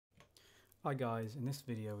Hi guys, in this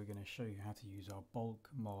video we're going to show you how to use our bulk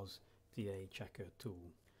MOZ VA checker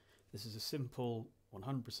tool. This is a simple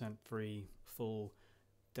 100% free full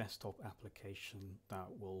desktop application that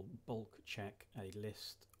will bulk check a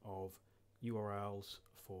list of URLs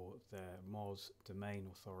for their MOZ domain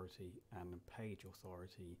authority and page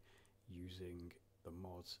authority using the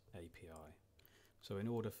MOZ API. So in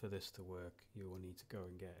order for this to work, you will need to go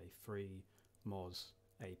and get a free MOZ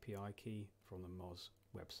API key from the MOZ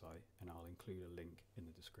website, and I'll include a link in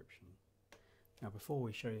the description. Now before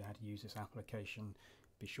we show you how to use this application,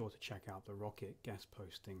 be sure to check out the Rocket Guest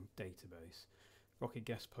Posting database. Rocket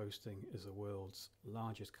Guest Posting is the world's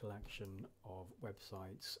largest collection of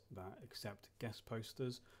websites that accept guest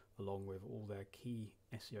posters along with all their key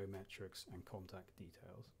SEO metrics and contact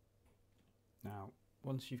details. Now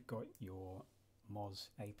once you've got your MOZ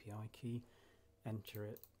API key, enter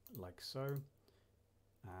it like so,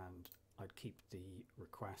 and I'd keep the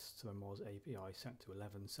request to the MOZ API set to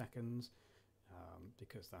 11 seconds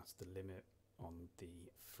because that's the limit on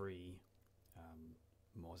the free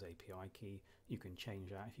MOZ API key. You can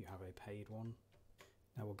change that if you have a paid one.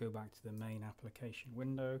 Now we'll go back to the main application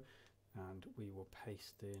window and we will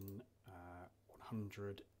paste in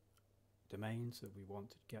 100 domains that we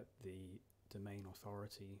want to get the domain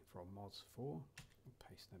authority from MOZ for. We'll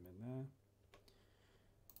paste them in there,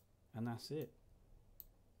 and that's it.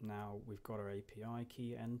 Now we've got our API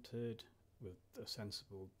key entered with a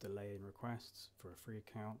sensible delay in requests for a free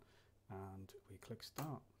account, and we click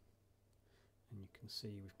start, and you can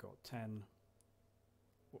see we've got 10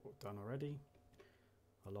 what we've done already,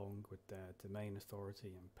 along with their domain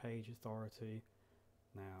authority and page authority.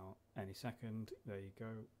 Now any second, there you go,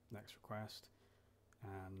 next request,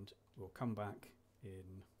 and we'll come back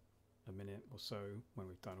in a minute or so when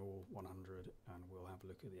we've done all 100 and we'll have a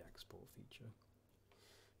look at the export feature.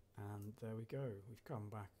 And there we go, we've come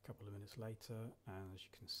back a couple of minutes later, and as you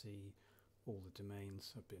can see all the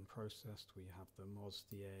domains have been processed. We have the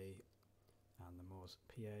MOZDA and the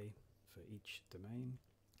MOZPA for each domain.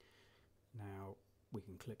 Now we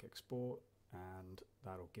can click export and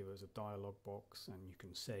that'll give us a dialog box, and you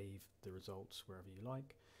can save the results wherever you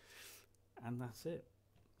like, and that's it.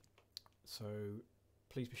 So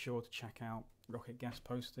please be sure to check out Rocket Guest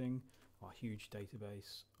Posting, our huge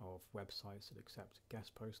database of websites that accept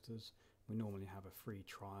guest posters. We normally have a free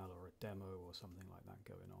trial or a demo or something like that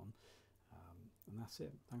going on. And that's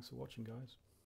it. Thanks for watching, guys.